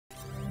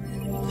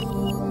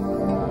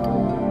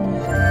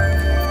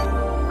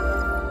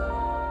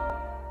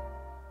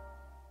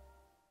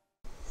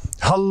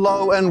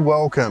Hello and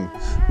welcome.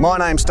 My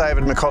name's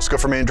David McCosker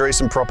from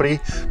Andreessen Property,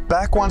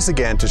 back once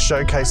again to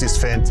showcase this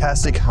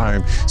fantastic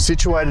home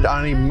situated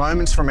only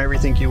moments from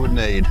everything you would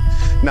need.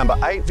 Number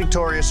 8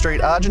 Victoria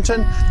Street,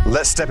 Argenton.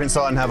 Let's step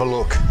inside and have a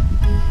look.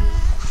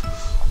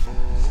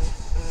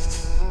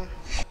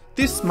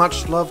 This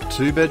much-loved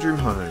 2-bedroom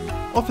home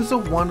offers a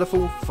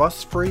wonderful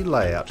fuss-free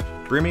layout,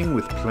 brimming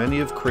with plenty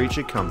of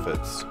creature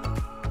comforts.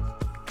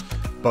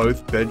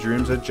 Both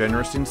bedrooms are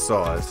generous in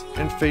size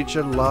and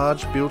feature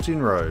large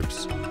built-in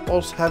robes,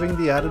 whilst having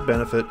the added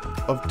benefit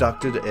of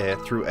ducted air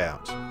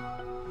throughout.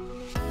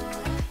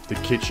 The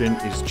kitchen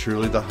is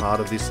truly the heart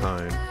of this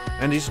home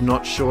and is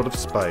not short of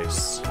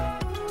space.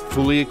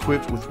 Fully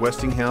equipped with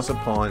Westinghouse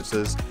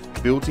appliances,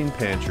 built-in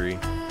pantry,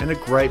 and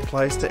a great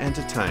place to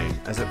entertain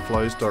as it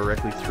flows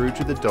directly through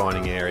to the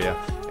dining area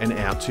and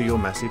out to your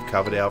massive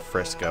covered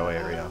alfresco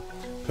area,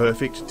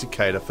 perfect to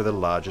cater for the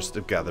largest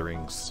of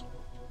gatherings.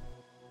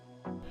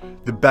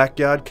 The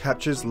backyard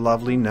captures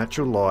lovely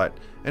natural light,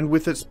 and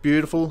with its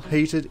beautiful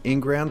heated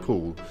in-ground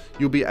pool,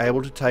 you'll be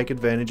able to take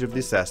advantage of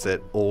this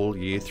asset all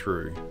year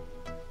through.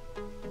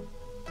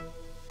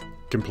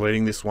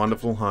 Completing this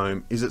wonderful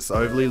home is its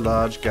overly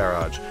large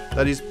garage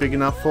that is big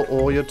enough for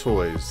all your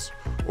toys,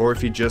 or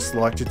if you just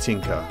like to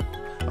tinker,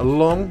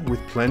 along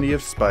with plenty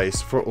of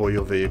space for all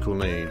your vehicle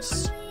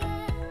needs.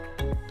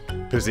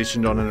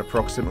 Positioned on an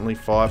approximately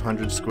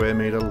 500 square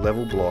metre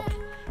level block,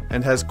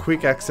 and has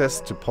quick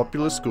access to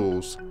popular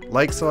schools,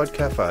 lakeside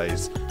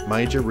cafes,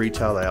 major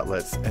retail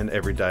outlets and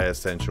everyday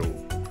essential,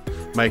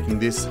 making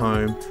this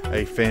home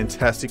a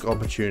fantastic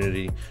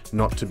opportunity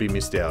not to be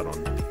missed out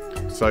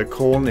on. So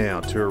call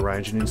now to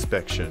arrange an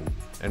inspection,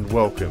 and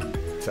welcome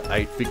to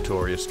 8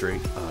 Victoria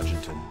Street,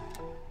 Argenton.